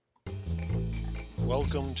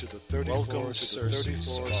Welcome to the 34 Cersei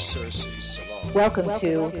Salon. Welcome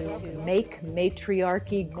to Make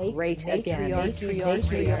Matriarchy Great Again.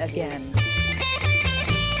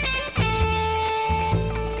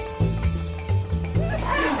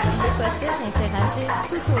 L'Écossais interagir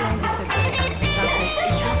tout au long de ce cours. Dans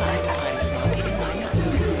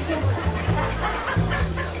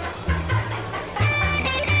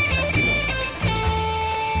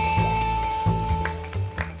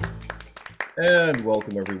And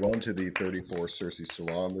welcome everyone to the 34 Cersei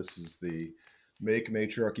Salon. This is the Make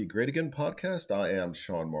Matriarchy Great Again podcast. I am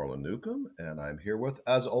Sean Marlon Newcombe, and I'm here with,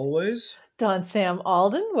 as always, Don Sam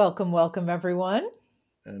Alden. Welcome everyone.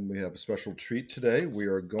 And we have a special treat today. We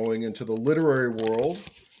are going into the literary world.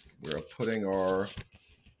 We're putting our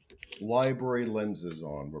library lenses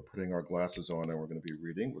on. We're putting our glasses on, and we're going to be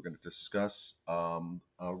reading. We're going to discuss a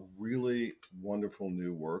really wonderful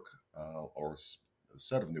new work, or a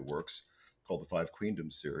set of new works, called the Five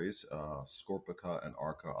Queendoms series. Scorpica and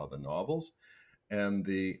Arca are the novels. And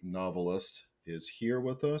the novelist is here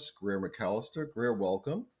with us, Greer MacAllister. Greer,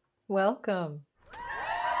 welcome. Welcome.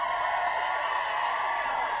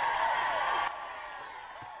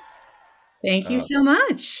 Thank you so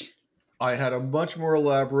much. I had a much more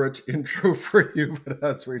elaborate intro for you, but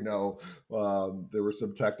as we know, there were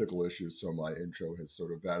some technical issues, so my intro has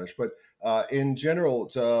sort of vanished. But in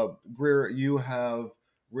general, Greer, you have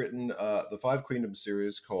written the Five Queendoms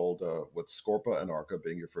series called with Scorpica and Arca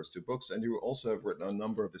being your first two books, and you also have written a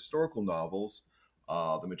number of historical novels,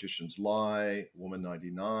 The Magician's Lie, Woman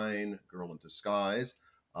 99, Girl in Disguise,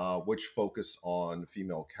 which focus on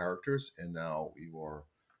female characters, and now you are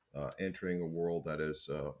entering a world that is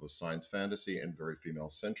with science fantasy and very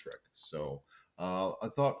female-centric. So I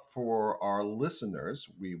thought for our listeners,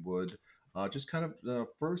 we would just kind of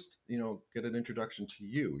first, get an introduction to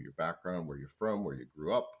you, your background, where you're from, where you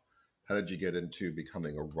grew up. How did you get into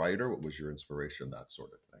becoming a writer? What was your inspiration? That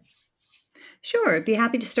sort of thing. Sure, I'd be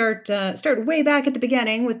happy to start way back at the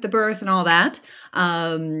beginning with the birth and all that.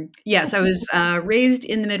 Yes, I was raised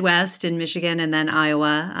in the Midwest in Michigan and then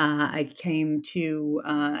Iowa. I came to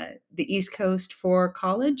the East Coast for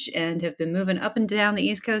college and have been moving up and down the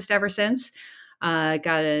East Coast ever since.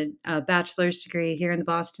 Got a bachelor's degree here in the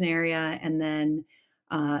Boston area, and then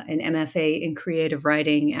an MFA in creative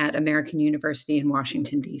writing at American University in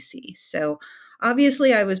Washington, D.C. So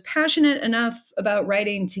obviously I was passionate enough about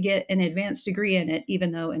writing to get an advanced degree in it,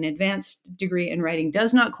 even though an advanced degree in writing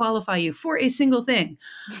does not qualify you for a single thing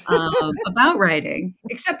about writing,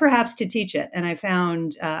 except perhaps to teach it. And I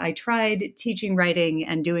found I tried teaching writing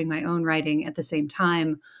and doing my own writing at the same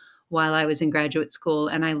time while I was in graduate school,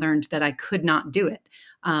 and I learned that I could not do it,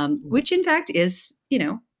 which in fact is,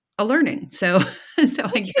 a learning. So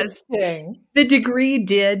I guess the degree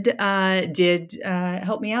did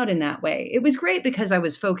help me out in that way. It was great because I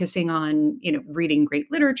was focusing on, reading great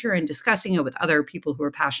literature and discussing it with other people who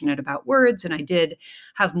are passionate about words. And I did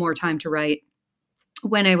have more time to write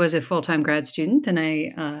when I was a full-time grad student than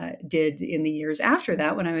I did in the years after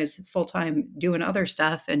that, when I was full-time doing other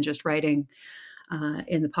stuff and just writing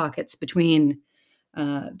in the pockets between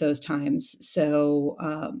those times. So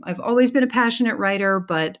I've always been a passionate writer,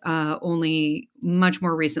 but only much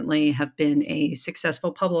more recently have been a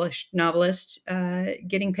successful published novelist,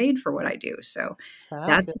 getting paid for what I do. So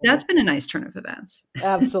that's been a nice turn of events.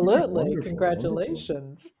 Absolutely.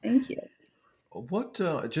 Congratulations. Thank you. What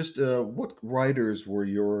writers were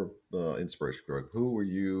your inspiration, Greg? Who were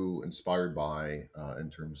you inspired by in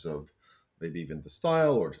terms of maybe even the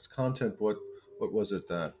style or just content? What was it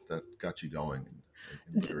that got you going in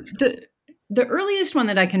literature? The earliest one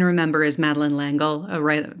that I can remember is Madeline L'Engle,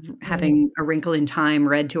 having A Wrinkle in Time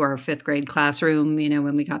read to our fifth grade classroom,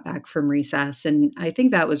 when we got back from recess. And I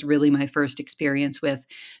think that was really my first experience with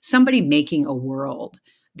somebody making a world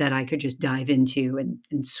that I could just dive into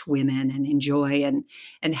and swim in and enjoy, and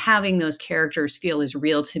having those characters feel as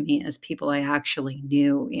real to me as people I actually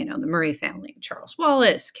knew, the Murray family, Charles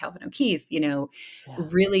Wallace, Calvin O'Keefe,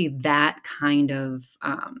 really that kind of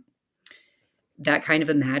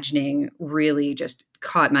imagining really just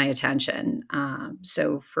caught my attention.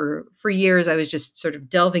 So for years, I was just sort of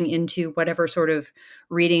delving into whatever sort of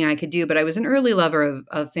reading I could do, but I was an early lover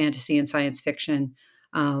of fantasy and science fiction.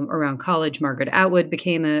 Around college, Margaret Atwood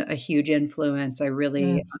became a huge influence. I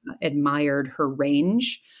really admired her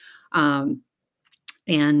range, and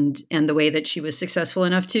the way that she was successful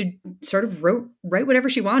enough to sort of write whatever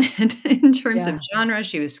she wanted in terms of genre.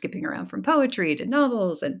 She was skipping around from poetry to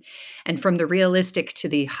novels, and from the realistic to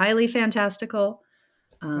the highly fantastical,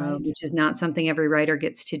 which is not something every writer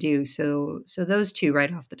gets to do. So those two,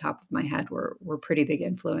 right off the top of my head, were pretty big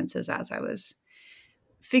influences as I was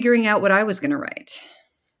figuring out what I was going to write.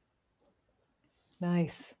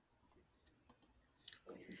 Nice.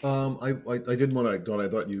 I didn't want to, Dawn. I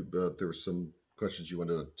thought you there were some questions you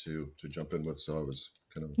wanted to jump in with, so I was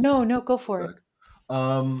kind of No, go for it.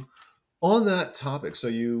 Um, on that topic, so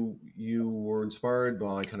you were inspired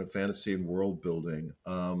by kind of fantasy and world building.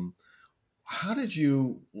 How did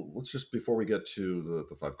you? Let's just before we get to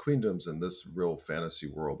the five queendoms and this real fantasy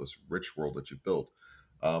world, this rich world that you built.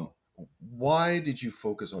 Um, why did you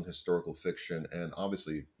focus on historical fiction? And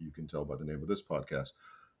obviously, you can tell by the name of this podcast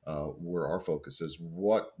where our focus is.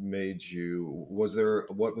 What made you? Was there?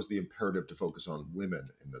 What was the imperative to focus on women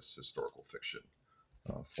in this historical fiction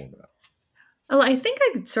format? Well, I think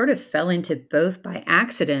I sort of fell into both by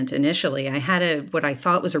accident initially. I had what I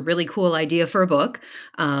thought was a really cool idea for a book,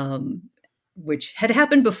 which had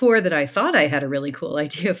happened before that I thought I had a really cool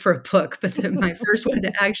idea for a book, but then my first one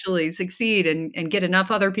to actually succeed and get enough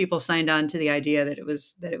other people signed on to the idea that it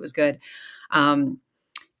was good.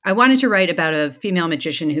 I wanted to write about a female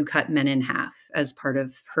magician who cut men in half as part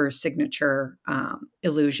of her signature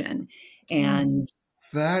illusion. And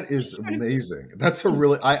that is amazing. That's a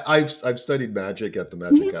really I've studied magic at the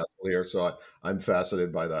Magic Castle here, so I'm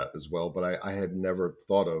fascinated by that as well. But I had never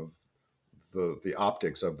thought of the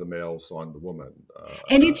optics of the male sawing the woman.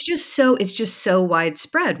 And it's just so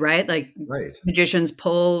widespread, right? Like right. Magicians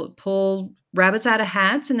pull rabbits out of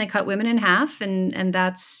hats and they cut women in half, and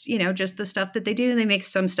that's just the stuff that they do. They make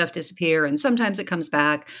some stuff disappear, and sometimes it comes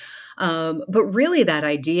back. But really, that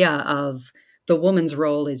idea of the woman's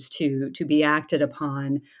role is to be acted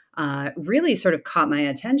upon really sort of caught my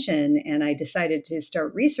attention, and I decided to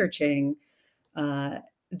start researching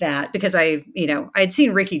that because I'd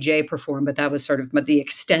seen Ricky Jay perform, but that was sort of the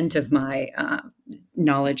extent of my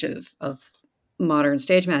knowledge of modern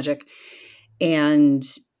stage magic. And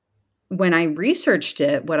when I researched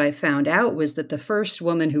it, what I found out was that the first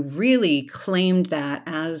woman who really claimed that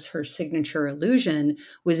as her signature illusion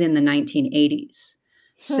was in the 1980s.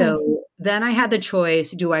 So then I had the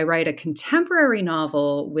choice, do I write a contemporary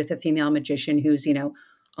novel with a female magician who's,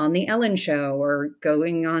 on the Ellen show or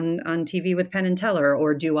going on TV with Penn and Teller,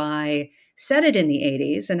 or do I set it in the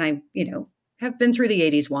 80s? And I, have been through the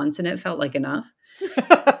 80s once and it felt like enough.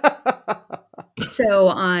 So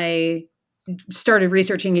I started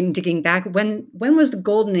researching and digging back. When was the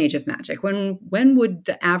golden age of magic? When would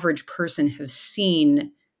the average person have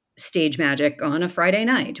seen stage magic on a Friday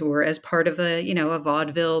night or as part of a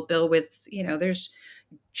vaudeville bill with, there's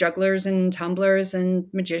jugglers and tumblers and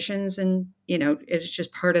magicians, and it's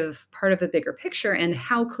just part of a bigger picture. And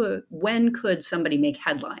when could somebody make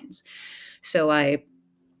headlines? So I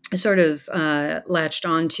sort of latched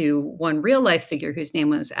on to one real life figure whose name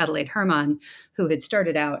was Adelaide Herman, who had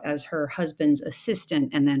started out as her husband's assistant,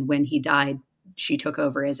 and then when he died, she took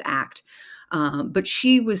over his act. But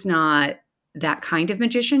she was not that kind of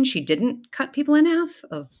magician. She didn't cut people in half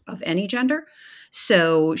of any gender.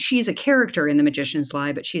 So she's a character in The Magician's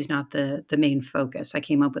Lie, but she's not the main focus. I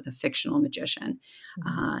came up with a fictional magician.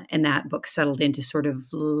 And that book settled into sort of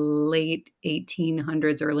late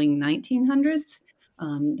 1800s, early 1900s,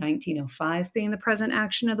 1905 being the present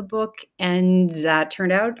action of the book. And that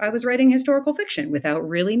turned out I was writing historical fiction without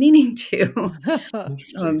really meaning to.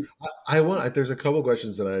 Interesting. There's a couple of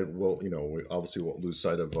questions that I will, we obviously won't lose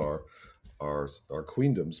sight of our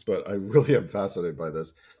queendoms, but I really am fascinated by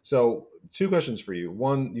this. So 2 questions for you.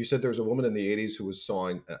 One, you said there was a woman in the 80s who was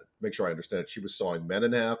sawing, make sure I understand it, she was sawing men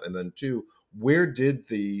in half. And then 2, where did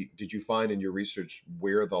you find in your research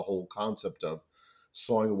where the whole concept of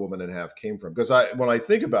sawing a woman in half came from? Because when I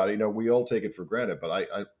think about it, we all take it for granted, but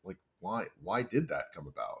I like, why did that come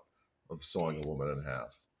about, of sawing a woman in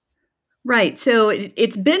half? Right. So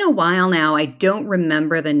it's been a while now. I don't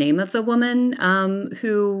remember the name of the woman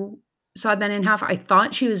who sawed men in half. I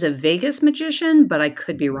thought she was a Vegas magician, but I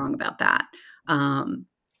could be wrong about that.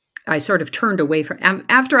 I sort of turned away from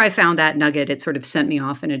after I found that nugget. It sort of sent me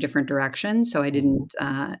off in a different direction, so I didn't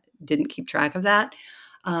keep track of that.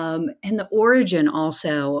 And the origin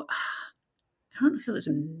also, I don't know if it was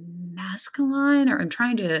masculine, or I'm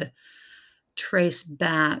trying to trace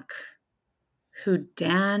back who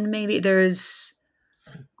Dan maybe.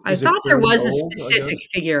 I thought there was a specific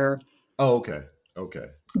figure. Oh, okay.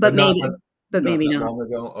 But maybe not. Long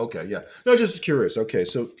ago? Okay, yeah. No, just curious. Okay,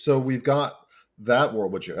 so we've got that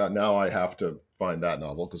world, which now I have to find that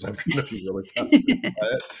novel because I'm going to be really fascinated by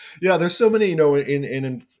it. Yeah, there's so many,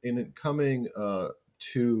 in coming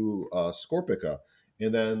to Scorpica,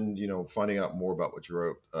 and then finding out more about what you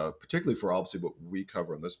wrote, particularly for obviously what we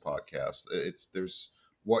cover in this podcast. There's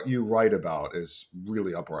what you write about is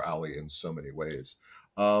really up our alley in so many ways.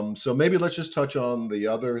 So maybe let's just touch on the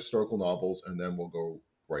other historical novels, and then we'll go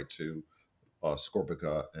right to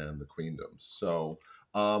Scorpica and the Queendoms. So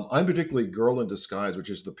I'm particularly Girl in Disguise, which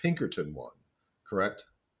is the Pinkerton one, correct?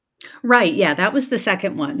 Right. Yeah, that was the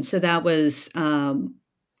second one. So that was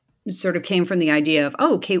sort of came from the idea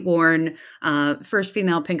of, Kate Warren, first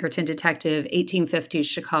female Pinkerton detective, 1850s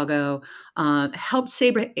Chicago, helped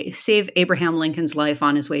save Abraham Lincoln's life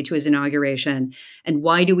on his way to his inauguration. And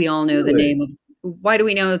why do we all know Really? why do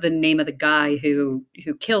we know the name of the guy who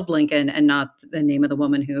killed Lincoln and not the name of the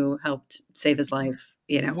woman who helped save his life,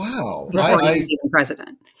 Wow. before he was even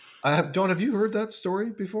president? Dawn, have you heard that story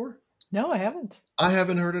before? No, I haven't. I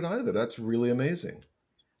haven't heard it either. That's really amazing.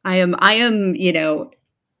 I am,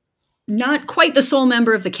 not quite the sole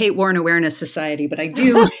member of the Kate Warren Awareness Society, but I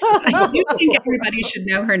do think everybody should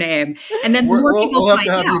know her name. And then more people we'll find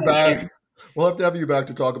have to have out. you back. We'll have to have you back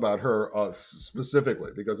to talk about her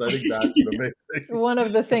specifically, because I think that's an amazing. One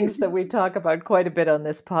of the things that we talk about quite a bit on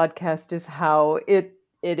this podcast is how it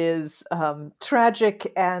is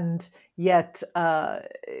tragic and yet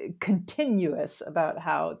continuous about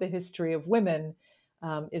how the history of women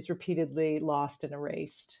is repeatedly lost and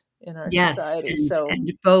erased in our society.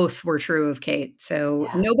 And both were true of Kate. So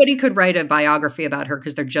nobody could write a biography about her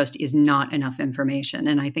because there just is not enough information.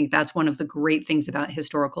 And I think that's one of the great things about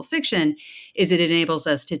historical fiction is it enables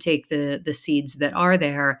us to take the seeds that are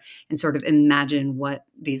there and sort of imagine what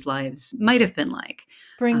these lives might have been like.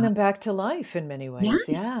 Bring them back to life in many ways.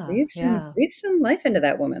 Yes, breathe some life into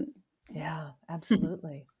that woman. Yeah,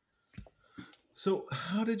 absolutely. So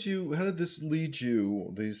how did this lead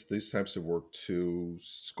you, these types of work, to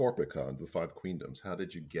Scorpica, the Five Queendoms? How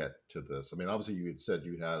did you get to this? I mean, obviously you had said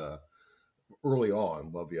you had early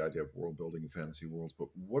on, loved the idea of world building and fantasy worlds, but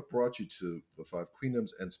what brought you to the Five Queendoms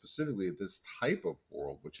and specifically this type of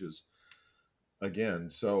world, which is, again,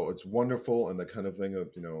 so it's wonderful and the kind of thing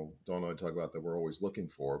that, Dawn and I talk about that we're always looking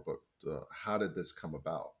for, but how did this come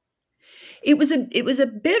about? It was a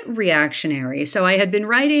bit reactionary. So I had been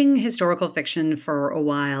writing historical fiction for a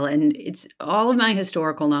while, and it's all of my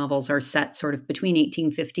historical novels are set sort of between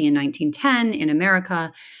 1850 and 1910 in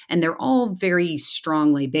America, and they're all very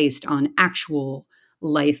strongly based on actual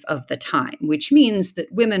life of the time, which means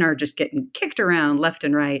that women are just getting kicked around left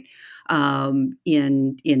and right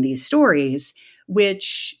in these stories,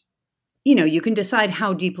 which, you can decide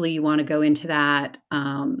how deeply you want to go into that.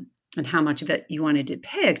 And how much of it you want to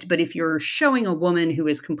depict. But if you're showing a woman who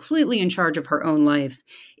is completely in charge of her own life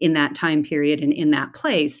in that time period and in that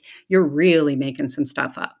place, you're really making some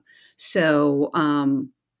stuff up. So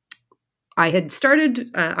I had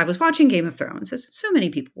started, I was watching Game of Thrones, as so many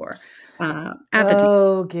people were at the time.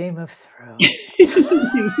 Oh, Game of Thrones.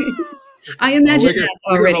 I imagine that's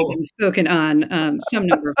already been spoken on some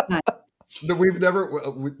number of times. No,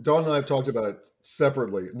 Dawn and I have talked about it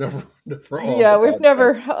separately. Never we've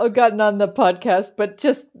never gotten on the podcast, but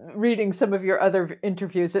just reading some of your other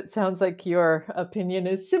interviews, it sounds like your opinion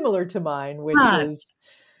is similar to mine, which is,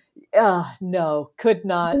 no, could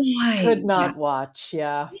not watch.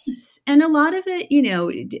 Yeah. Yes. And a lot of it,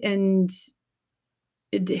 and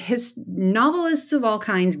his novelists of all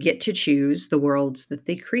kinds get to choose the worlds that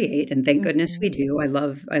they create, and thank goodness we do. I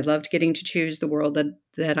loved getting to choose the world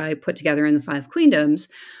that I put together in the Five Queendoms,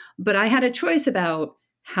 but I had a choice about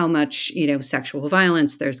how much sexual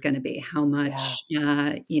violence there's going to be, how much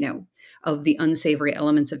of the unsavory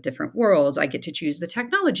elements of different worlds. I get to choose the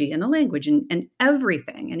technology and the language and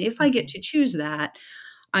everything. And if I get to choose that,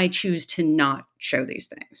 I choose to not show these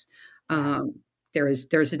things.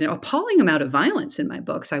 There's an appalling amount of violence in my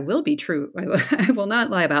books. I will be true. I will not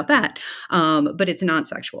lie about that. But it's not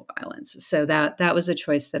sexual violence. So that was a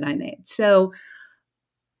choice that I made. So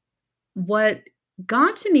what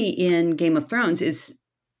got to me in Game of Thrones is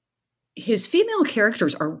his female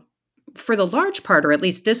characters are, for the large part, or at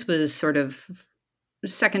least this was sort of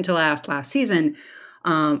second to last season,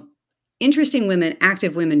 interesting women,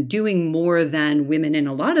 active women doing more than women in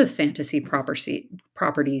a lot of fantasy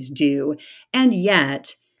properties do. And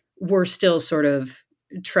yet we're still sort of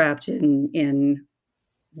trapped in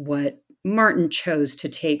what Martin chose to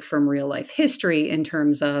take from real life history in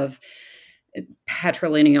terms of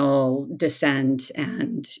patrilineal descent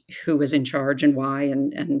and who was in charge and why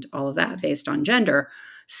and all of that based on gender.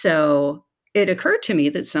 So it occurred to me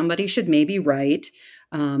that somebody should maybe write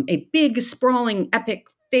a big, sprawling, epic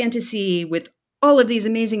fantasy with all of these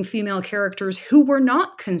amazing female characters who were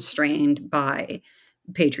not constrained by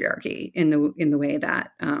patriarchy in the way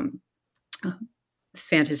that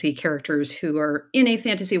fantasy characters who are in a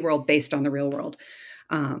fantasy world based on the real world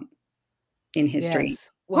in history.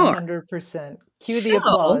 Yes, 100%. Cue the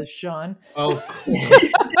applause, Sean. Oh, cool.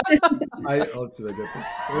 Let's see if I get this.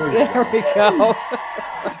 There we go.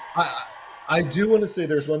 I do want to say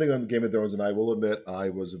there's one thing on Game of Thrones, and I will admit I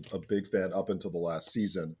was a big fan up until the last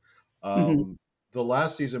season. Mhm. The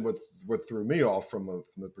last season, what threw me off from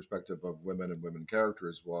the perspective of women and women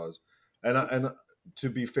characters was, and to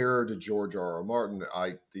be fair to George R.R. Martin,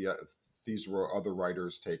 these were other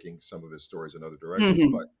writers taking some of his stories in other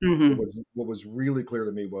directions. But Mhm. Mhm. what was really clear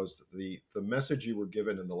to me was the message you were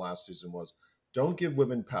given in the last season was, don't give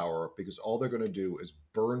women power, because all they're going to do is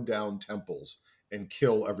burn down temples and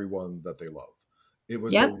kill everyone that they love. It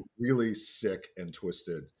was Yep. a really sick and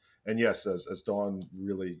twisted. And yes, as Dawn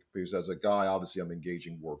really, because as a guy, obviously I'm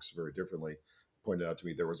engaging works very differently, pointed out to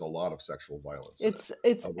me, there was a lot of sexual violence. It's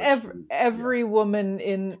which, every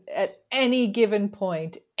woman at any given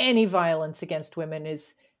point, any violence against women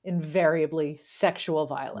is invariably sexual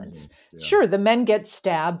violence. Yeah. Sure, the men get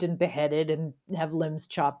stabbed and beheaded and have limbs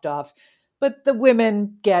chopped off, but the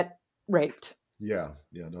women get raped. Yeah,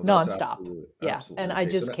 no, nonstop. that's absolutely and the I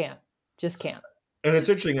case. just can't. And it's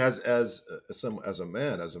interesting as a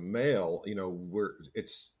man, as a male,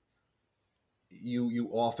 you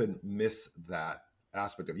often miss that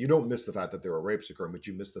aspect of it. You don't miss the fact that there are rapes occurring, but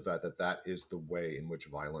you miss the fact that that is the way in which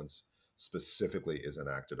violence specifically is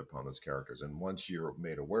enacted upon those characters. And once you're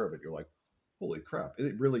made aware of it, you're like, holy crap,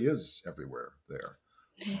 it really is everywhere there.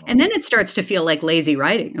 And then it starts to feel like lazy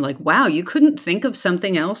writing. You're like, wow, you couldn't think of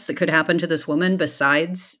something else that could happen to this woman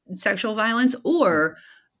besides sexual violence? Or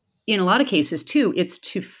in a lot of cases too, it's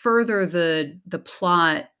to further the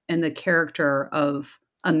plot and the character of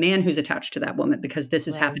a man who's attached to that woman, because this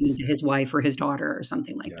is happening to his wife or his daughter or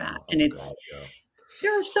something like that. And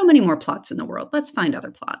there are so many more plots in the world. Let's find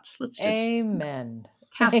other plots. Let's just Amen.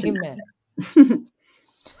 cast Amen.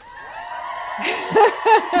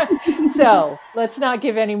 So let's not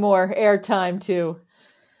give any more airtime to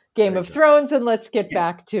Game of Thrones, and let's get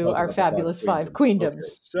back to our fabulous five queendoms.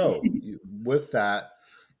 Okay. So with that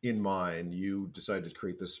in mind, you decided to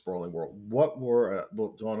create this sprawling world. What were,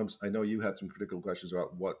 Dawn, I know you had some critical questions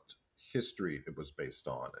about what history it was based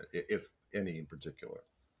on, if any in particular.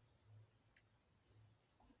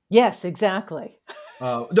 Yes, exactly.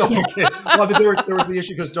 No, yes. Okay. Well, I mean, there was the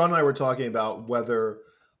issue, because Dawn and I were talking about whether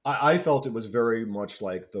I felt it was very much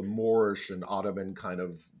like the Moorish and Ottoman kind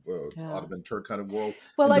of Ottoman Turk kind of world.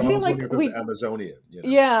 Well, I feel like we Amazonian.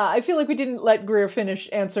 Yeah, I feel like we didn't let Greer finish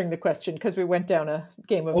answering the question because we went down a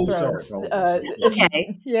Game of Thrones. Sorry. It's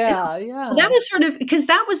okay. Yeah. Well, that was sort of because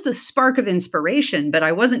that was the spark of inspiration, but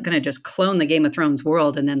I wasn't going to just clone the Game of Thrones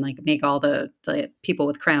world and then like make all the people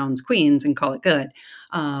with crowns queens and call it good.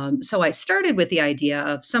 So I started with the idea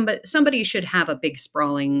of somebody should have a big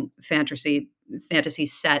sprawling fantasy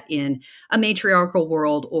set in a matriarchal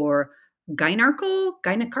world, or gynarchal.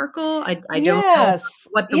 I don't know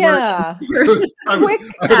what the word.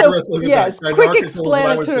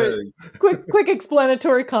 Quick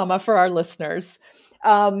explanatory comma for our listeners.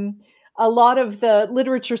 A lot of the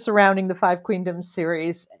literature surrounding the Five Queendoms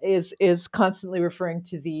series is constantly referring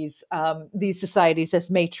to these societies as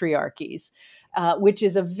matriarchies. Which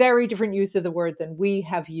is a very different use of the word than we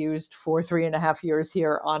have used for 3.5 years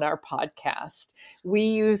here on our podcast. We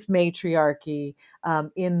use matriarchy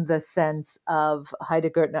in the sense of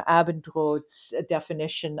Heidegger Abendroth's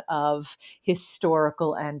definition of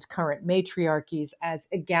historical and current matriarchies as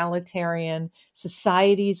egalitarian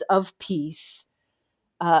societies of peace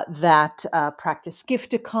that practice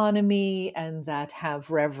gift economy and that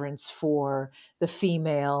have reverence for the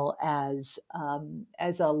female as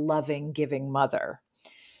a loving, giving mother.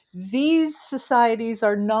 These societies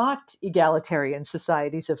are not egalitarian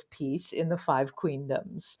societies of peace in the Five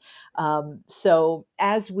Queendoms. So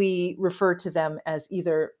as we refer to them as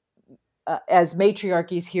either as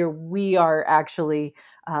matriarchies here, we are actually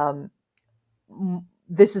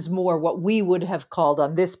this is more what we would have called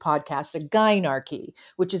on this podcast a gynarchy,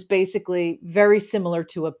 which is basically very similar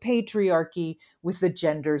to a patriarchy with the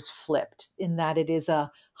genders flipped, in that it is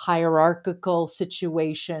a hierarchical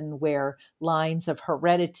situation where lines of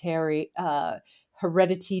heredity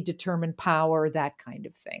determine power, that kind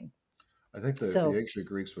of thing. I think the ancient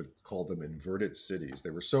Greeks would call them inverted cities.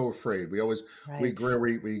 They were so afraid. We always we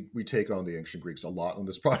take on the ancient Greeks a lot on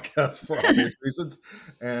this podcast for obvious reasons.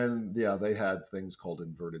 And yeah, they had things called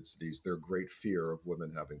inverted cities. Their great fear of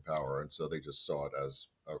women having power, and so they just saw it as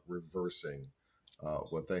reversing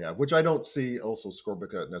what they have, which I don't see also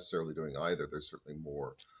Scorpica necessarily doing either. There's certainly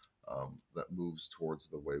more that moves towards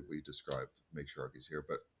the way we describe matriarchies here.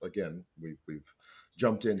 But again, we've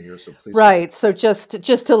jumped in here, so please. Right. So just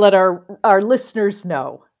to let our listeners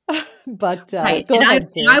know. But right. Go ahead,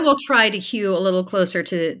 I will try to hew a little closer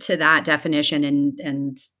to that definition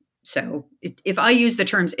and So if I use the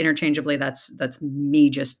terms interchangeably, that's me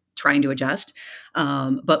just trying to adjust.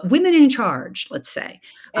 But women in charge, let's say.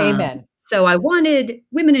 Amen. So I wanted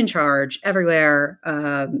women in charge everywhere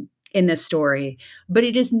in this story, but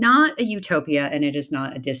it is not a utopia and it is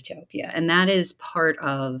not a dystopia. And that is part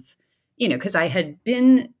of, because I had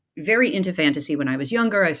been very into fantasy when I was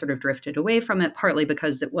younger. I sort of drifted away from it, partly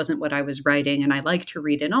because it wasn't what I was writing. And I like to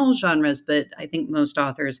read in all genres, but I think most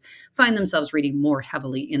authors find themselves reading more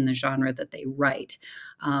heavily in the genre that they write,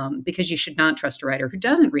 because you should not trust a writer who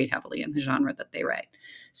doesn't read heavily in the genre that they write.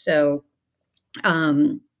 So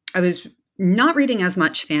I was not reading as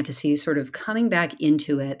much fantasy, sort of coming back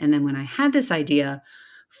into it. And then when I had this idea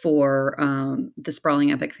for the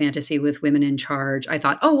sprawling epic fantasy with women in charge, I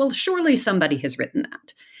thought, oh, well, surely somebody has written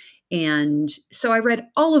that. And so I read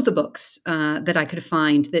all of the books that I could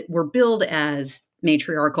find that were billed as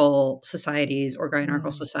matriarchal societies or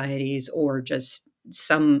gynarchal societies, or just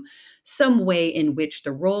some way in which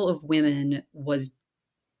the role of women was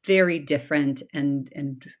very different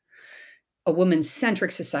and a woman-centric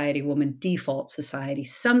society, woman default society,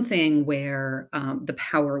 something where the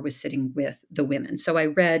power was sitting with the women. So I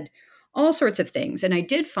read all sorts of things. And I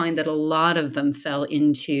did find that a lot of them fell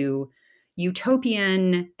into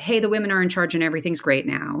utopian, hey, the women are in charge and everything's great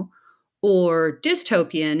now, or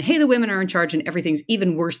dystopian, hey, the women are in charge and everything's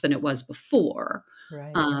even worse than it was before.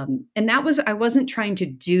 Right. And I wasn't trying to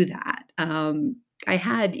do that. I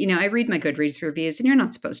had, I read my Goodreads reviews, and you're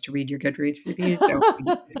not supposed to read your Goodreads reviews. Don't read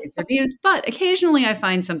your Goodreads reviews, but occasionally I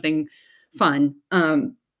find something fun.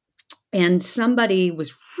 And somebody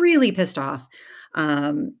was really pissed off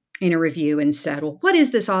in a review and said, well, what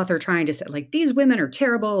is this author trying to say? Like, these women are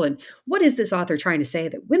terrible. And what is this author trying to say?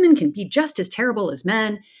 That women can be just as terrible as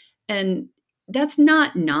men? And that's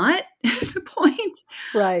not the point.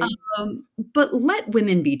 Right. But let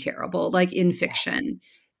women be terrible, like in fiction.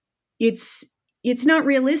 It's not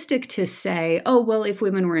realistic to say, oh, well, if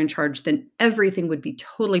women were in charge, then everything would be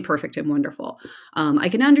totally perfect and wonderful. I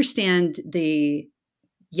can understand the,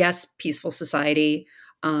 yes, peaceful society.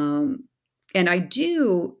 And I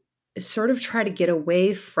do sort of try to get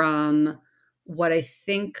away from what I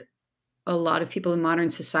think a lot of people in modern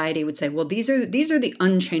society would say, well, these are the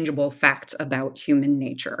unchangeable facts about human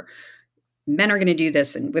nature. Men are going to do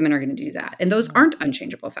this and women are going to do that. And those aren't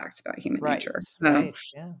unchangeable facts about human nature. Right.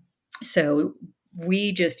 Yeah. So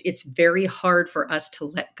it's very hard for us to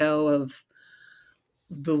let go of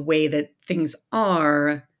the way that things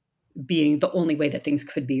are being the only way that things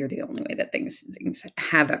could be, or the only way that things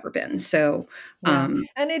have ever been. So, and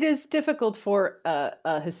it is difficult for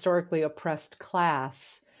a historically oppressed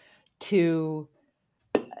class to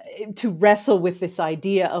wrestle with this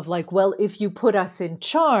idea of like, well, if you put us in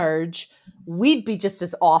charge, we'd be just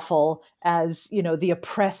as awful as, the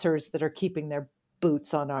oppressors that are keeping their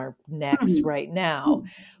boots on our necks right now.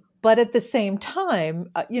 But at the same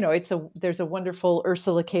time, there's a wonderful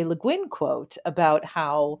Ursula K. Le Guin quote about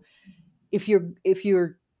how if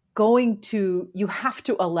you're going to, you have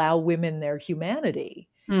to allow women their humanity.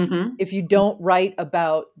 Mm-hmm. If you don't write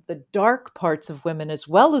about the dark parts of women as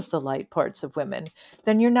well as the light parts of women,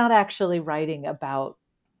 then you're not actually writing about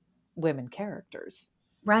women characters.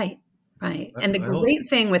 Right. And the great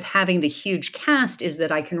thing with having the huge cast is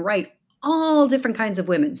that I can write all different kinds of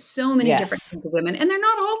women, so many different kinds of women, and they're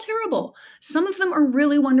not all terrible. Some of them are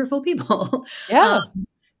really wonderful people. Yeah.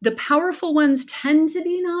 The powerful ones tend to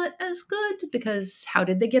be not as good, because how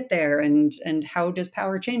did they get there? And how does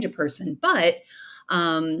power change a person? But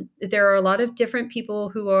there are a lot of different people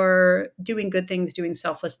who are doing good things, doing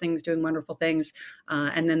selfless things, doing wonderful things.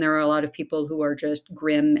 And then there are a lot of people who are just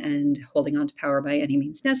grim and holding on to power by any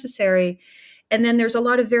means necessary. And then there's a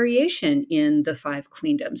lot of variation in the 5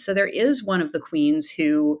 queendoms. So there is one of the queens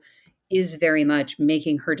who is very much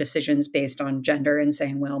making her decisions based on gender and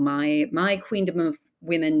saying, well, my queendom of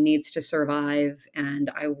women needs to survive, and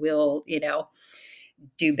I will,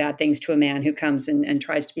 do bad things to a man who comes and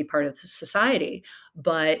tries to be part of the society.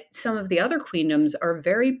 But some of the other queendoms are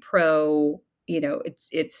very pro,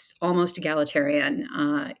 it's almost egalitarian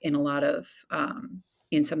in a lot of,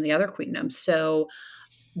 in some of the other queendoms. So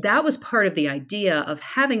that was part of the idea of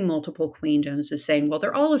having multiple queendoms, is saying, well,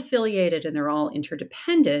 they're all affiliated and they're all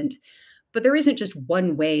interdependent, but there isn't just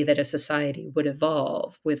one way that a society would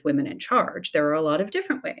evolve with women in charge. There are a lot of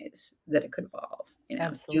different ways that it could evolve.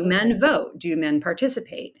 Do men vote? Do men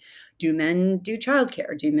participate? Do men do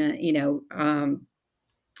childcare? Do men,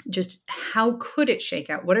 just how could it shake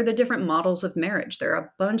out? What are the different models of marriage? There are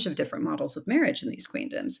a bunch of different models of marriage in these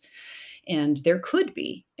queendoms. And there could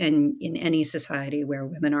be in any society where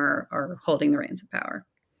women are holding the reins of power.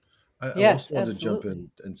 I Yes, also wanted to jump absolutely.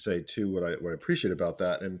 in and say too what I appreciate about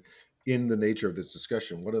that, and in the nature of this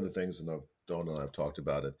discussion, one of the things, and Dawn and I have talked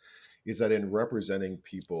about it, is that in representing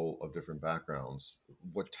people of different backgrounds,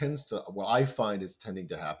 what I find is tending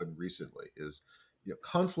to happen recently is,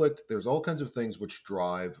 conflict. There's all kinds of things which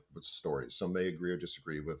drive with stories. Some may agree or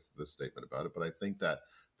disagree with the statement about it, but I think that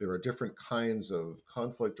there are different kinds of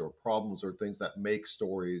conflict or problems or things that make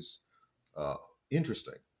stories uh,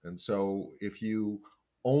 interesting. And so if you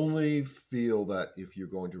only feel that if you're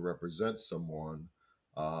going to represent someone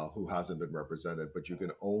who hasn't been represented, but you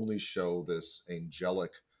can only show this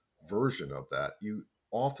angelic version of that, you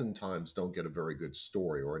oftentimes don't get a very good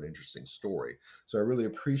story or an interesting story. So I really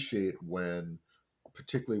appreciate when,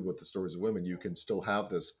 particularly with the stories of women, you can still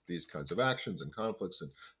have these kinds of actions and conflicts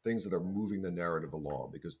and things that are moving the narrative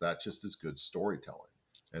along, because that just is good storytelling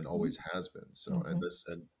and always has been. So, Hmm.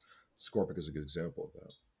 and Scorpica is a good example of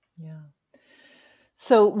that. Yeah.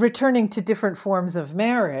 So returning to different forms of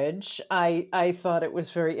marriage, I thought it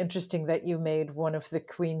was very interesting that you made one of the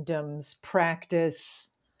queendoms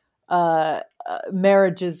practice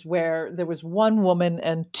marriages where there was one woman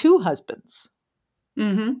and two husbands.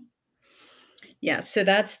 Mm-hmm. Yeah, so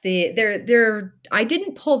that's there. I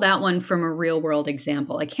didn't pull that one from a real world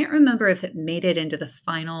example. I can't remember if it made it into the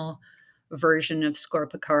final version of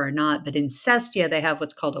Scorpica or not, but in Cestia they have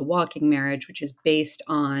what's called a walking marriage, which is based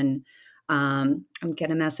on I'm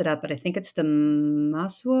gonna mess it up, but I think it's the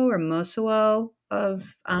Masuo or Mosuo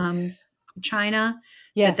of China.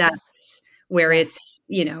 Yes. That's where Yes.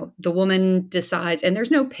 it's, the woman decides, and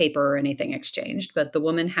there's no paper or anything exchanged, but the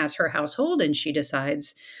woman has her household and she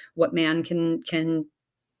decides what man can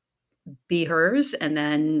be hers, and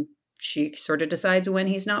then she sort of decides when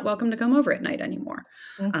he's not welcome to come over at night anymore.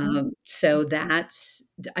 Mm-hmm. So that's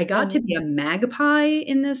I got to And be a magpie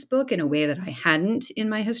in this book in a way that I hadn't in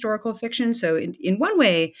my historical fiction. So in one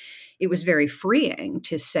way, it was very freeing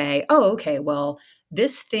to say, oh, okay, well,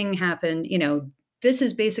 this thing happened, this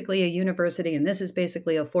is basically a university and this is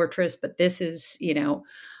basically a fortress, but this is,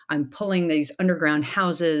 I'm pulling these underground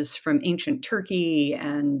houses from ancient Turkey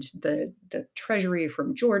and the treasury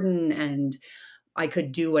from Jordan, and I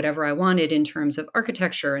could do whatever I wanted in terms of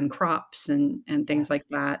architecture and crops and things yes. like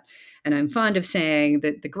that. And I'm fond of saying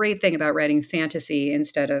that the great thing about writing fantasy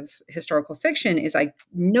instead of historical fiction is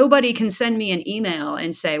nobody can send me an email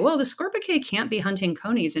and say, well, the Scorpica can't be hunting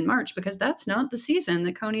conies in March because that's not the season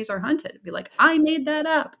that conies are hunted. It'd be like, I made that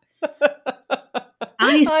up.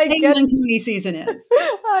 I I say get when coney season is.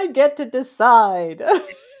 I get to decide.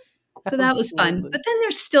 So that was fun. Absolutely. But then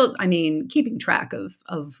there's still, keeping track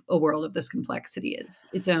of a world of this complexity is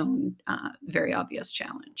its own very obvious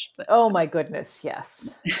challenge. But Oh my goodness,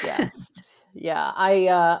 yes. Yes. Yeah,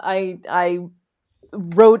 I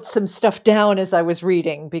wrote some stuff down as I was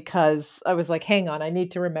reading because I was like, hang on, I need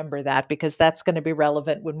to remember that because that's going to be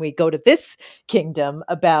relevant when we go to this kingdom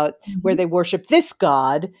about where Mhm. they worship this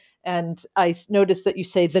god. And I noticed that you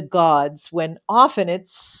say the gods when often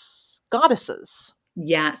it's goddesses.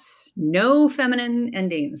 Yes, no feminine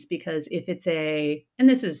endings, because if it's and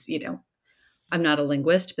this is, I'm not a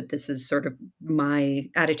linguist, but this is sort of my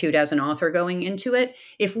attitude as an author going into it.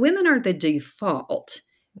 If women are the default,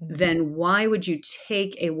 Mhm. then why would you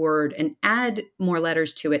take a word and add more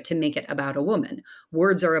letters to it to make it about a woman?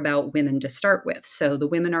 Words are about women to start with. So the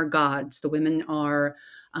women are gods, the women are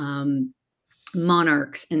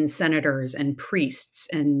monarchs and senators and priests.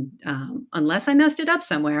 And unless I messed it up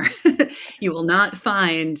somewhere, you will not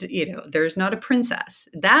find, there's not a princess.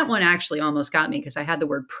 That one actually almost got me because I had the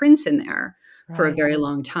word prince in there for a Right. very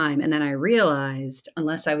long time. And then I realized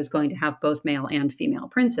unless I was going to have both male and female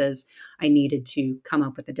princes, I needed to come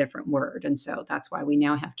up with a different word. And so that's why we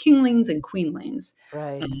now have kinglings and queenlings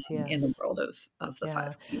Right. in the Yes. world of the Yeah.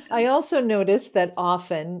 five I kingdoms. also noticed that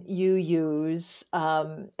often you use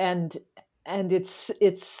and it's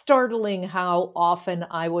startling how often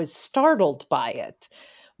I was startled by it.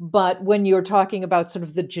 But when you're talking about sort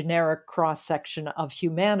of the generic cross section of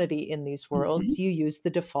humanity in these Hmm. worlds, you use the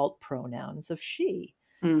default pronouns of she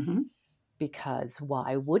Hmm. because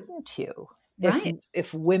why wouldn't you? If Right.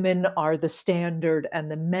 if women are the standard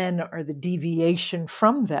and the men are the deviation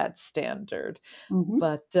from that standard, Hmm.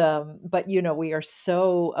 but we are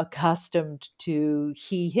so accustomed to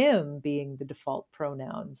he him being the default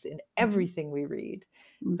pronouns in everything we read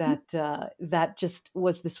Hmm. that that just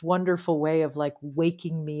was this wonderful way of like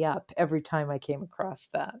waking me up every time I came across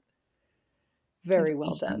that. That's Very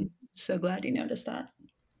well done. awesome. So glad you noticed that.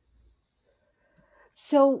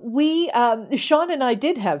 So we, Sean and I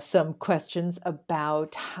did have some questions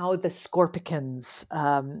about how the Scorpicans,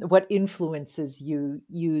 what influences you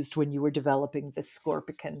used when you were developing the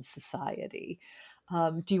Scorpican society.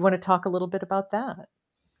 Do you want to talk a little bit about that?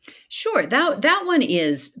 Sure. That one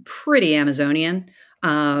is pretty Amazonian,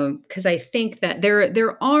 because I think that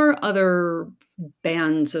there are other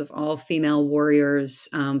bands of all female warriors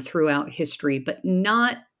throughout history, but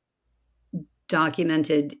not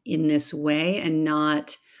documented in this way and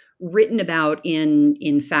not written about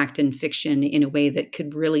in fact and fiction in a way that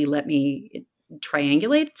could really let me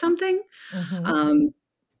triangulate something.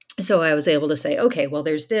 So I was able to say, okay, well,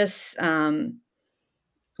 there's this.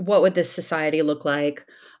 What would this society look like?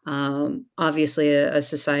 Obviously, a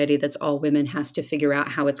society that's all women has to figure out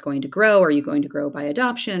how it's going to grow. Are you going to grow by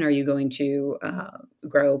adoption? Are you going to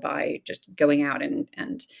grow by just going out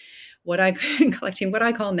and collecting what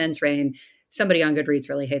I call men's rain? Somebody on Goodreads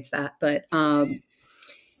really hates that. But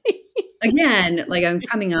again, like I'm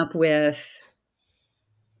coming up with,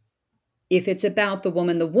 if it's about the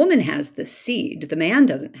woman has the seed. The man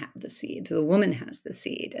doesn't have the seed. The woman has the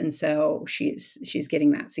seed. And so she's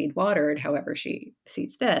getting that seed watered however she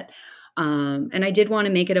sees fit. And I did want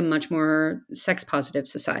to make it a much more sex positive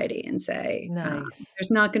society and say,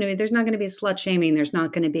 there's not going to be slut shaming. There's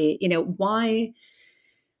not going to be, why,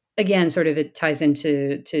 again, sort of it ties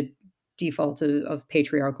into default of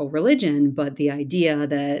patriarchal religion, but the idea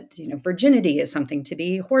that virginity is something to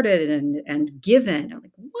be hoarded and given. I'm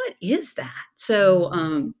like, what is that?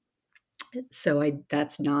 So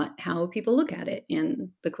that's not how people look at it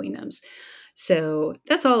in the Queendoms. So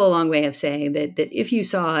that's all a long way of saying that if you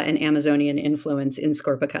saw an Amazonian influence in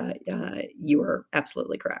Scorpica, you were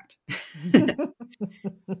absolutely correct.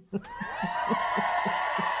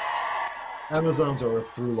 Amazons are a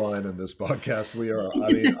through line in this podcast. We are,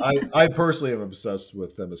 I personally am obsessed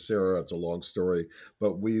with Themyscira. It's a long story,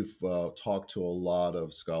 but we've talked to a lot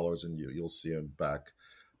of scholars, and you'll see in back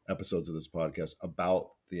episodes of this podcast about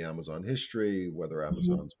the Amazon history, whether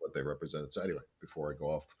Amazons, what they represent. So anyway, before I go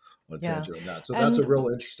off on a tangent on that. So that's a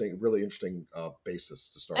really interesting basis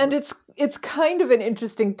to start and with. It's kind of an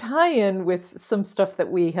interesting tie-in with some stuff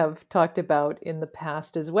that we have talked about in the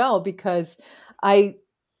past as well, because I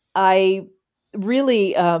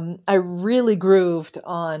really grooved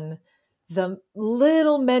on the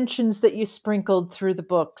little mentions that you sprinkled through the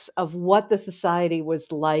books of what the society was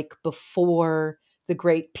like before the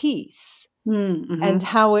Great Peace, and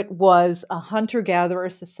how it was a hunter-gatherer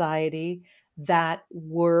society that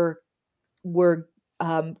were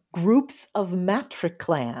groups of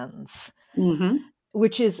matriclans,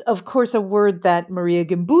 which is, of course, a word that Maria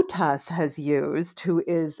Gimbutas has used, who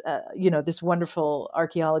is, this wonderful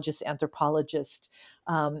archaeologist, anthropologist,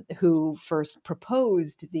 who first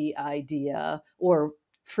proposed the idea, or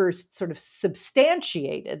first sort of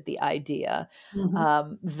substantiated the idea,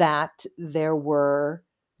 that there were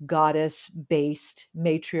goddess-based,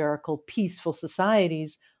 matriarchal, peaceful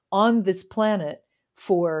societies on this planet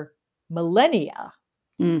for millennia.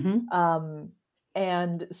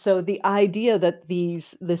 And so the idea that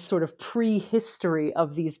this sort of prehistory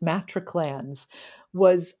of these matriclans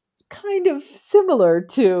was kind of similar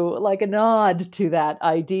to, like, a nod to that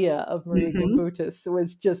idea of Maria Gimbutas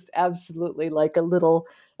was just absolutely like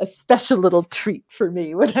a special little treat for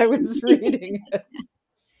me when I was reading it.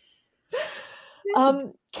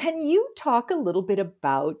 Can you talk a little bit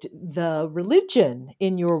about the religion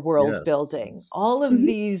in your world building? All of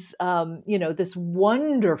these, this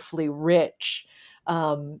wonderfully rich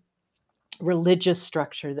religious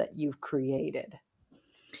structure that you've created.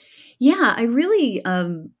 Yeah, I really,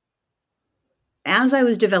 as I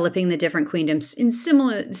was developing the different queendoms,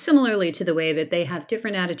 similarly to the way that they have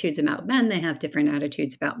different attitudes about men, they have different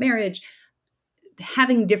attitudes about marriage.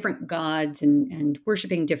 Having different gods and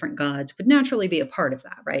worshiping different gods would naturally be a part of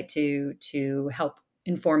that, right? To help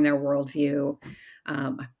inform their worldview.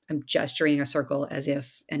 I'm gesturing a circle as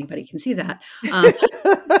if anybody can see that,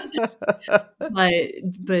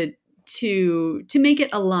 but to make it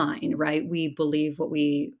align, right? We believe what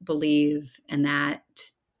we believe, and that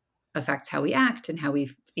affects how we act and how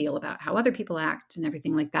we feel about how other people act and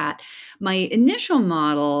everything like that. My initial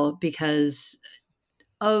model, because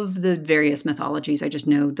of the various mythologies, I just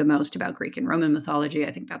know the most about Greek and Roman mythology.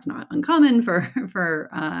 I think that's not uncommon for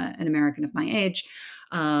an American of my age.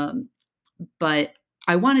 But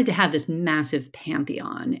I wanted to have this massive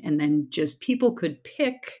pantheon, and then just people could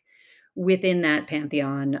pick within that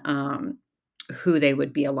pantheon who they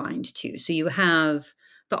would be aligned to. So you have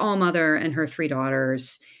the All-Mother and her 3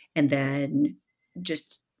 daughters, and then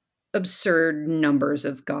just absurd numbers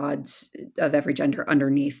of gods of every gender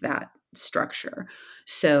underneath that structure.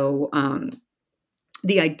 So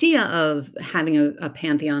the idea of having a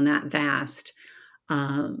pantheon that vast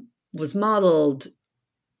was modeled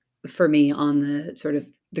for me on the sort of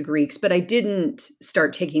the Greeks, but I didn't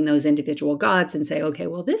start taking those individual gods and say, okay,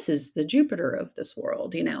 well, this is the Jupiter of this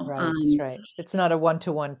world, Right, right. It's not a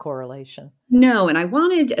one-to-one correlation. No, and I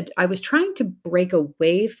was trying to break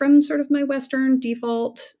away from sort of my Western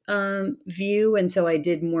default view. And so I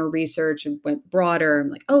did more research and went broader. I'm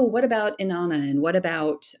like, oh, what about Inanna? And what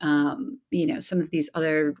about, some of these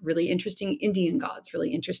other really interesting Indian gods,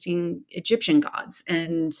 really interesting Egyptian gods?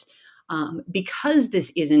 And because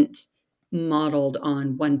this isn't modeled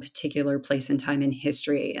on one particular place and time in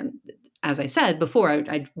history, and as I said before,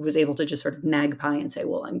 I was able to just sort of magpie and say,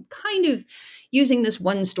 well, I'm kind of using this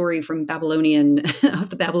one story from of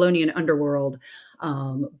the Babylonian underworld,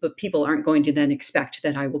 but people aren't going to then expect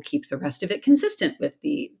that I will keep the rest of it consistent with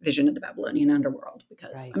the vision of the Babylonian underworld,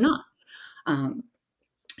 because I'm not.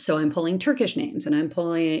 So I'm pulling Turkish names, and I'm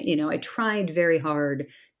pulling, I tried very hard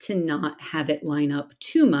to not have it line up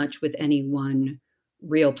too much with any one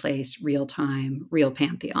real place, real time, real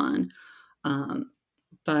pantheon.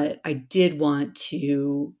 But I did want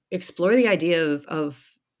to explore the idea of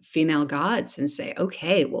female gods and say,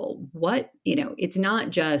 okay, well, what, it's not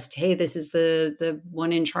just, hey, this is the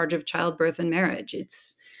one in charge of childbirth and marriage.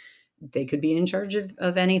 They could be in charge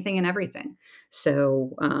of anything and everything.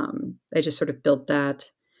 So I just sort of built that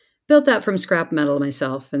from scrap metal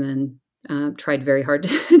myself, and then tried very hard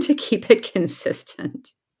to keep it consistent.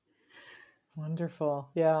 Wonderful.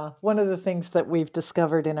 Yeah. One of the things that we've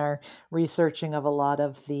discovered in our researching of a lot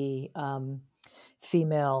of the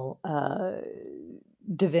female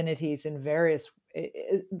divinities in various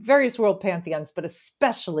world pantheons, but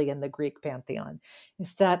especially in the Greek pantheon,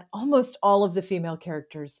 is that almost all of the female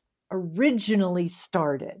characters originally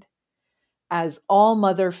started as all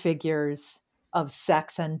mother figures of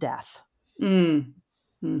sex and death.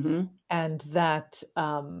 Mm-hmm. And that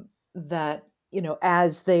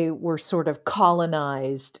as they were sort of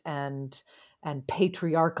colonized and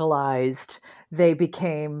patriarchalized, they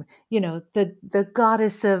became, the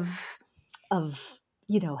goddess of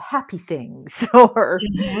happy things,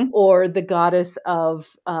 or the goddess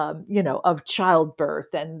of of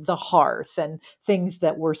childbirth and the hearth, and things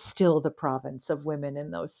that were still the province of women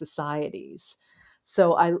in those societies.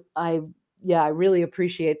 So I really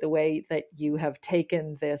appreciate the way that you have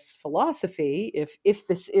taken this philosophy. If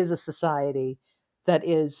this is a society that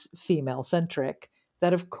is female centric,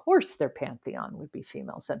 that of course their pantheon would be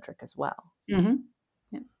female centric as well. Mm-hmm.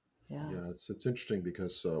 Yeah, it's interesting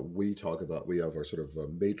because we have our sort of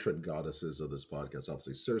matron goddesses of this podcast,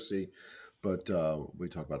 obviously Circe, but we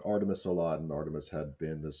talk about Artemis a lot, and Artemis had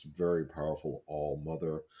been this very powerful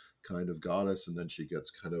all-mother kind of goddess, and then she gets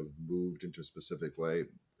kind of moved into a specific way.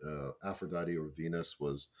 Aphrodite, or Venus,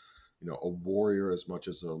 was a warrior as much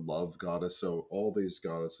as a love goddess. So all these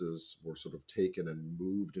goddesses were sort of taken and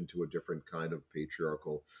moved into a different kind of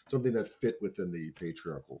patriarchal, something that fit within the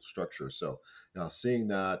patriarchal structure. So now seeing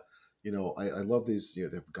that, I love these, they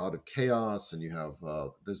have God of Chaos, and you have,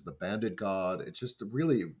 there's the bandit god. It's just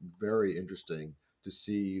really very interesting to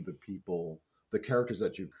see the characters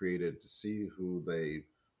that you've created, to see who they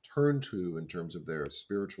turn to in terms of their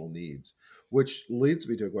spiritual needs, which leads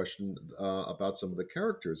me to a question about some of the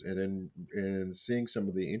characters. And in seeing some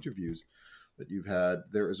of the interviews that you've had,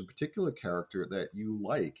 there is a particular character that you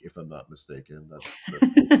like, if I'm not mistaken. That's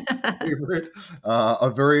my favorite.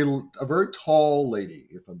 A very tall lady,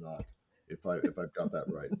 if I've got that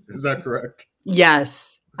right. Is that correct?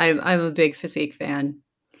 Yes, I'm a big physique fan.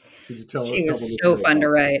 Could you tell? She was so fun to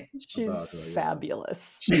write. She's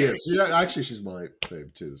fabulous. She is. Actually, she's my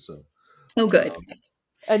fave too. So. Oh, good.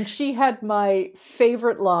 And she had my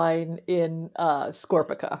favorite line in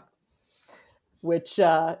Scorpica, which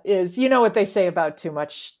is, what they say about too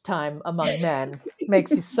much time among men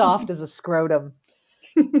makes you soft as a scrotum.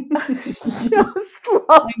 Just love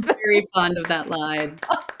I'm very fond of that line.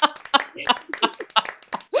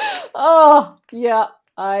 Oh, yeah.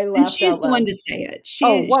 I laughed. And she's out the loud. one to say it.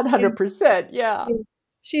 100%. Yeah.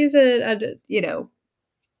 She's a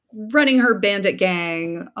running her bandit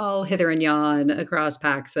gang all hither and yon across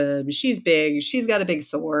Paxum. She's big. She's got a big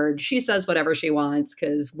sword. She says whatever she wants,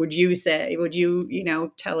 because would you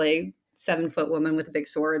tell a 7-foot woman with a big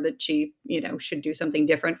sword that she, should do something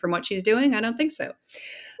different from what she's doing? I don't think so.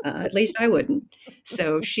 At least I wouldn't.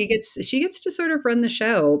 So she gets to sort of run the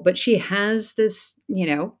show, but she has this,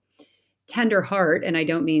 tender heart. And I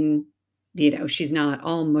don't mean, she's not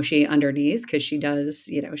all mushy underneath, because she does,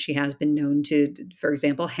 she has been known to, for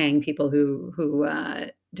example, hang people who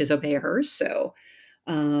disobey her. So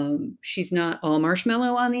she's not all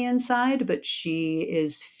marshmallow on the inside, but she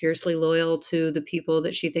is fiercely loyal to the people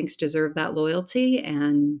that she thinks deserve that loyalty.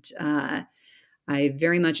 And I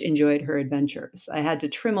very much enjoyed her adventures. I had to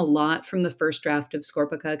trim a lot from the first draft of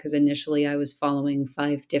Scorpica because initially I was following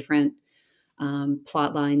 5 different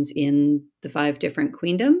plot lines in the 5 different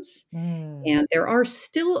queendoms. And there are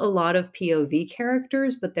still a lot of POV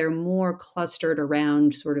characters, but they're more clustered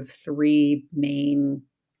around sort of 3 main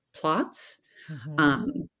plots.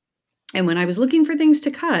 And when I was looking for things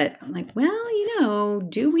to cut, I'm like, well,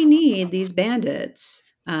 do we need these bandits?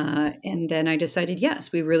 And then I decided,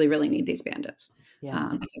 yes, we really, really need these bandits.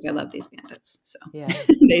 Because I love these bandits. So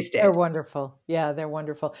they stay. They're wonderful. Yeah, they're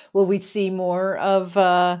wonderful. Will we see more of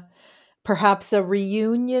perhaps a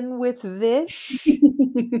reunion with Vish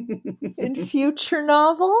in future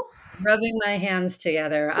novels? Rubbing my hands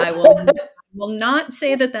together. I will not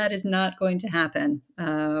say that is not going to happen.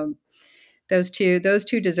 Those two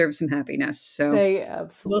deserve some happiness. So they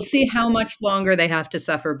absolutely. We'll see how much longer they have to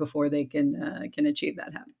suffer before they can achieve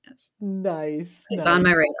that happiness. Nice. It's on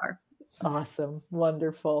my radar. Awesome.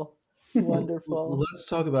 Wonderful. Wonderful. Let's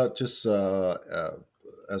talk about just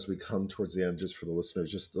as we come towards the end, just for the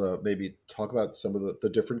listeners, just maybe talk about some of the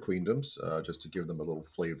different queendoms, just to give them a little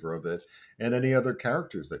flavor of it, and any other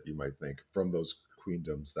characters that you might think from those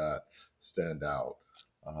queendoms that stand out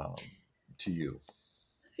to you.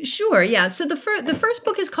 Sure, yeah. So the first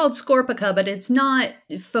book is called Scorpica, but it's not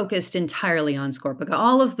focused entirely on Scorpica.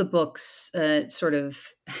 All of the books sort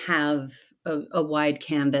of have a wide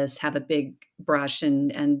canvas, have a big brush,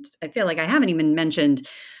 and I feel like I haven't even mentioned,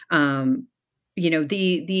 the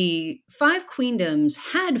 5 queendoms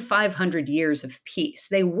had 500 years of peace.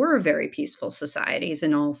 They were very peaceful societies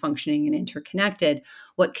and all functioning and interconnected.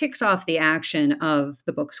 What kicks off the action of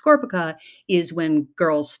the book Scorpica is when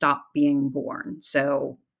girls stop being born.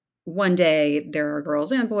 So one day there are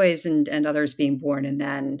girls and boys and others being born, and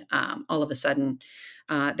then all of a sudden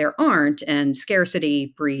there aren't, and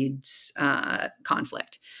scarcity breeds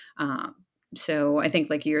conflict. So I think,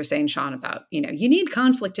 like you were saying, Sean, about, you need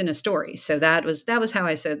conflict in a story. So that was how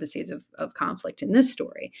I sowed the seeds of conflict in this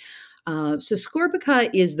story. So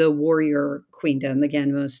Scorpica is the warrior queendom,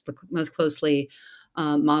 again, most closely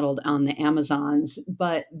modeled on the Amazons,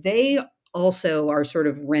 but they also are sort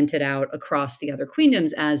of rented out across the other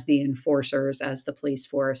queendoms as the enforcers, as the police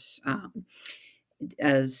force,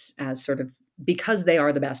 as sort of, because they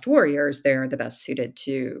are the best warriors, they're the best suited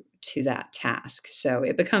to that task. So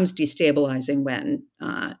it becomes destabilizing when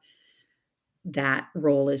that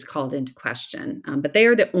role is called into question. But they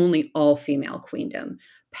are the only all-female queendom.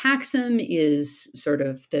 Paxum is sort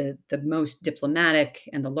of the most diplomatic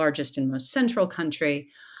and the largest and most central country.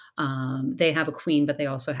 They have a queen, but they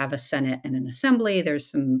also have a senate and an assembly.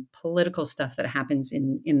 There's some political stuff that happens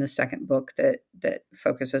in the second book that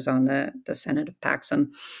focuses on the Senate of Paxum.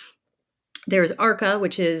 There's Arca,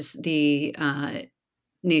 which is the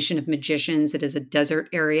nation of magicians. It is a desert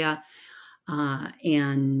area.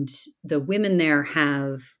 And the women there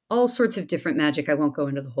have all sorts of different magic. I won't go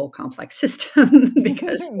into the whole complex system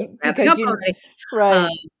because right.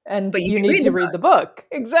 But you need to read the book.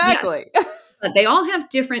 Exactly. Yes. But they all have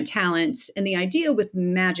different talents. And the idea with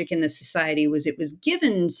magic in this society was it was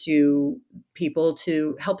given to people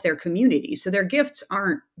to help their community. So their gifts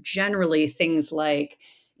aren't generally things like,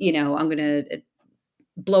 I'm going to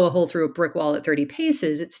blow a hole through a brick wall at 30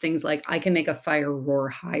 paces. It's things like, I can make a fire roar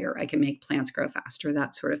higher. I can make plants grow faster,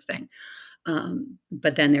 that sort of thing.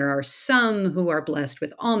 But then there are some who are blessed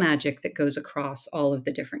with all magic that goes across all of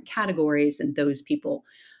the different categories. And those people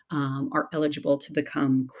are eligible to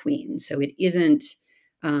become queen. So it isn't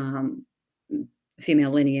female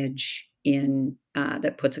lineage in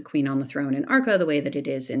that puts a queen on the throne in Arca the way that it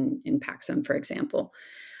is in Paxum, for example.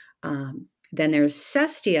 Then there's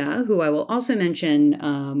Cestia, who I will also mention.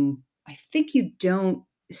 I think you don't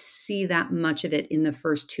see that much of it in the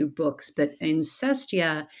first 2 books, but in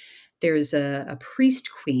Cestia, there's a priest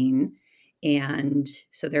queen. And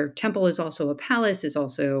so their temple is also a palace, is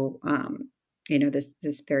also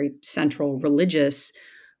this very central religious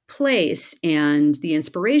place. And the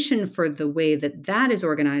inspiration for the way that is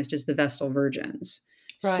organized is the Vestal Virgins.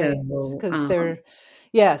 Right. Because they're,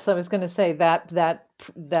 yes, I was going to say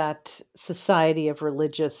that society of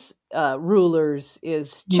religious rulers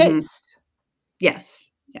is chaste.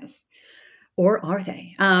 Yes. Or are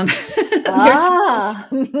they? They're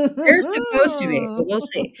supposed to be, but we'll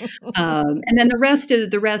see. And then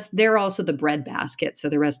the rest, they're also the breadbasket. So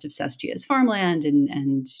the rest of Cestia is farmland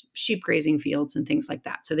and sheep grazing fields and things like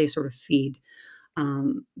that. So they sort of feed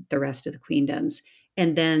the rest of the queendoms.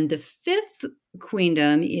 And then the 5th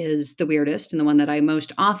queendom is the weirdest and the one that I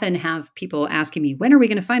most often have people asking me, when are we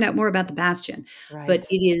going to find out more about the Bastion? Right. But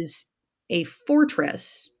it is a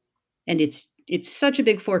fortress, and it's it's such a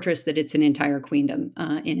big fortress that it's an entire queendom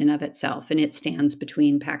in and of itself, and it stands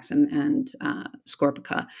between Paxum and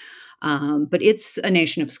Scorpica. But it's a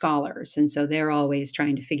nation of scholars, and so they're always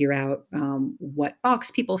trying to figure out what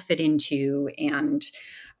box people fit into, and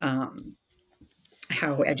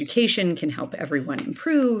how education can help everyone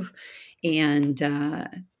improve. And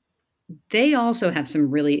they also have some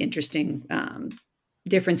really interesting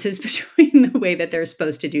differences between the way that they're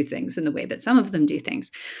supposed to do things and the way that some of them do things.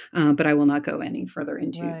 But I will not go any further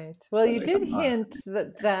into. Right. Well, you did hint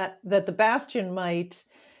that the Bastion might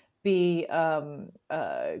be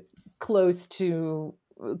closer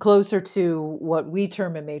to what we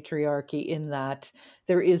term a matriarchy, in that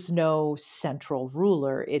there is no central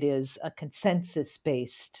ruler. It is a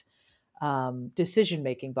consensus-based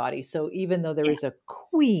decision-making body. So even though there is a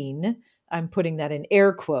queen, I'm putting that in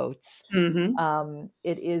air quotes,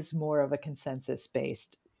 it is more of a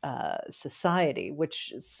consensus-based society,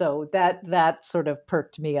 so that sort of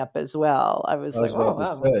perked me up as well. I was like, about to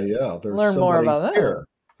say, yeah, there's learn more about here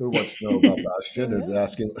who wants to know about Bastion and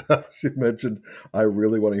asking. She mentioned, I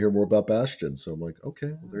really want to hear more about Bastion. So I'm like,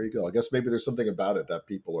 okay, well, there you go. I guess maybe there's something about it that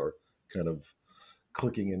people are kind of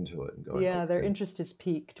clicking into it and going, yeah, their interest is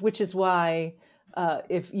piqued, which is why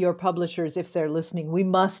if your publishers, if they're listening, we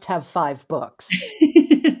must have 5 books.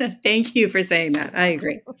 Thank you for saying that. I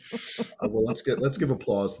agree. Well, let's give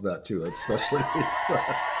applause to that too. That's especially.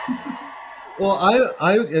 Well,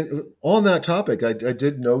 I on that topic, I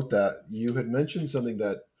did note that you had mentioned something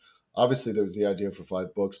that obviously there was the idea for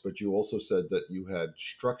 5 books, but you also said that you had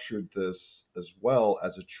structured this as well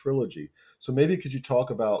as a trilogy. So maybe could you talk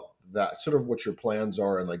about that, sort of what your plans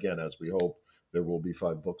are? And again, as we hope, there will be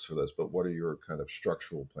 5 books for this, but what are your kind of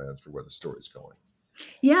structural plans for where the story's going?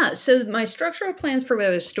 Yeah, so my structural plans for where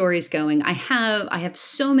the story's going, I have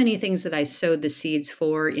so many things that I sowed the seeds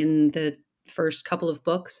for in the first couple of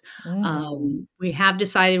books. We have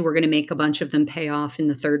decided we're going to make a bunch of them pay off in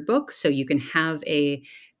the 3rd book, so you can have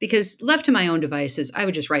because left to my own devices, I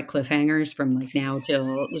would just write cliffhangers from like now till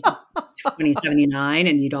 2079,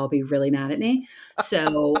 and you'd all be really mad at me.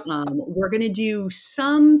 So we're going to do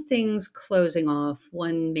some things closing off,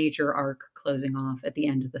 one major arc closing off at the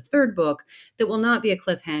end of the 3rd book that will not be a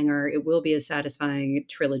cliffhanger. It will be a satisfying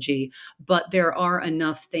trilogy, but there are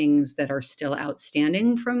enough things that are still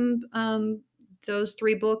outstanding from those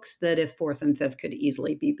 3 books that if 4th and 5th could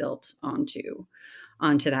easily be built onto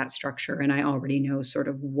that structure. And I already know sort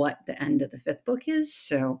of what the end of the 5th book is.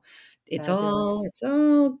 So it's all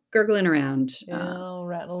gurgling around. It'll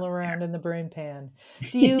rattle around in the brain pan.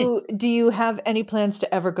 Do you have any plans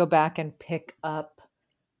to ever go back and pick up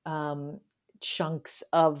chunks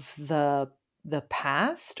of the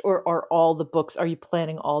past, or are all the books, are you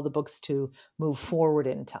planning all the books to move forward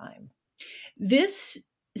in time? This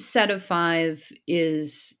set of 5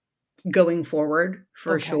 is going forward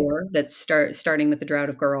for sure. That's starting with the Drought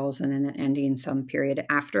of Girls and then ending some period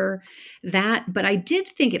after that. But I did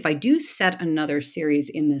think if I do set another series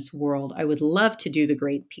in this world, I would love to do The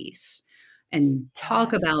Great Peace and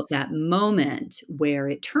talk about that moment where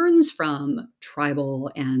it turns from tribal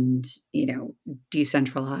and,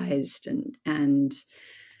 decentralized and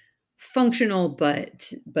functional,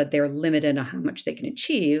 but they're limited on how much they can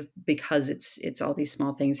achieve because it's all these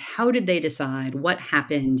small things. How did they decide? What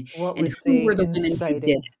happened? And who were the women who did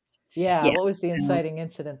it? Yeah, what was the inciting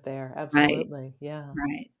incident there? Absolutely, right. Yeah.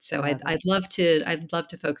 Right. So I'd love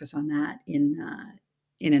to focus on that in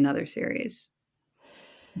another series.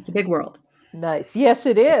 It's a big world. Nice. Yes,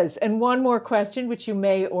 it is. And one more question, which you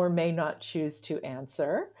may or may not choose to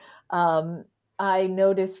answer. I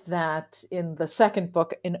noticed that in the 2nd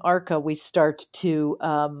book, in Arca, we start to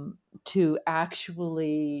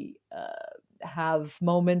actually have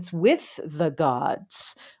moments with the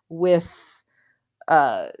gods, with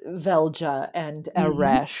Velja and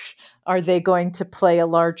Aresh. Are they going to play a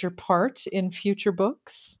larger part in future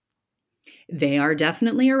books? They are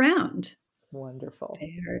definitely around. Wonderful.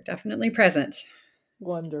 They are definitely present.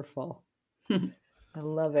 Wonderful. I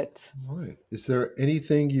love it. All right. Is there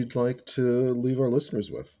anything you'd like to leave our listeners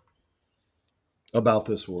with about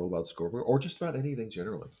this world, about Scorpica, or just about anything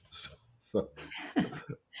generally? So.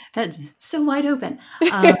 That's so wide open. So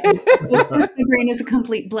my brain is a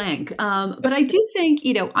complete blank. But I do think,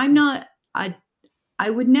 I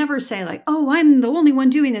would never say like, oh, I'm the only one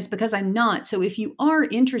doing this, because I'm not. So if you are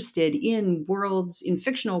interested in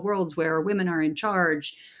fictional worlds where women are in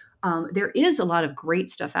charge, there is a lot of great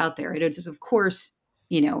stuff out there. It is, of course,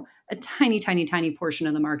 a tiny, tiny, tiny portion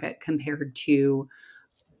of the market compared to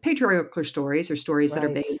patriarchal stories, or stories that are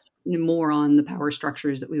Right. based more on the power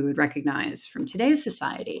structures that we would recognize from today's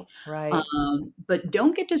society. Right. But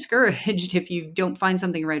don't get discouraged if you don't find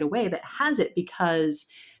something right away that has it, because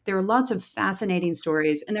there are lots of fascinating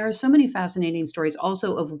stories. And there are so many fascinating stories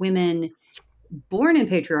also of women born in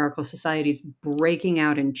patriarchal societies breaking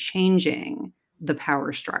out and changing the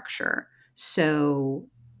power structure. So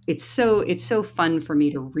it's so fun for me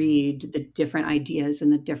to read the different ideas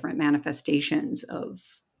and the different manifestations of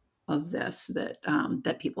this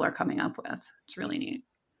that people are coming up with. It's really neat.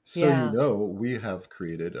 So, Yeah. we have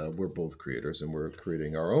created, we're both creators, and we're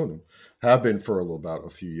creating our own, have been for about a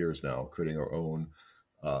few years now, creating our own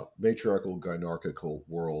matriarchal, gynarchical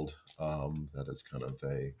world that is kind of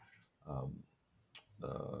a, um,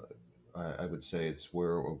 I would say it's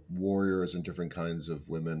where warriors and different kinds of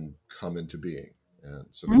women come into being and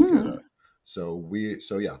sort of get a, Mm,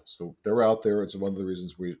 so they're out there. It's one of the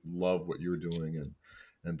reasons we love what you're doing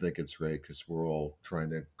and think it's great, because we're all trying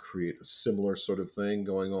to create a similar sort of thing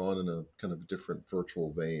going on in a kind of different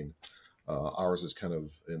virtual vein. Ours is kind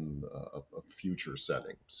of in a future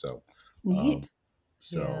setting. Um, neat.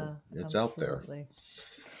 so Yeah, it's out there. absolutely.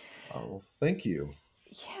 Well, thank you.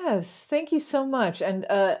 Yes, thank you so much, and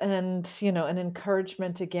an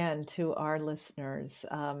encouragement again to our listeners.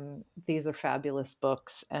 These are fabulous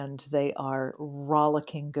books, and they are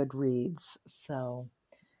rollicking good reads. So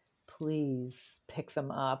please pick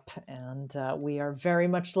them up, and we are very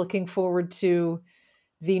much looking forward to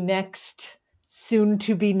the next soon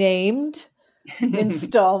to be named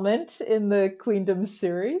installment in the Queendoms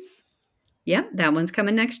series. Yeah, that one's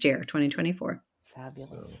coming next year, 2024. So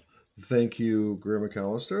Fabulous. thank you, Greer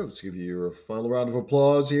MacAllister. Let's give you your final round of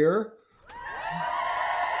applause here.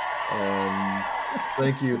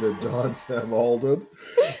 Thank you to Don Sam Alden.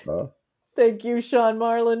 Thank you, Sean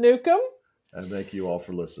Marlon Newcombe. And thank you all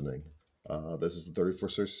for listening. This is the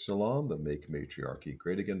 34th Social Salon, the Make Matriarchy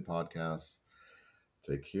Great Again podcast.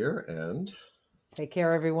 Take care and Take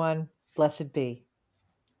care, everyone. Blessed be.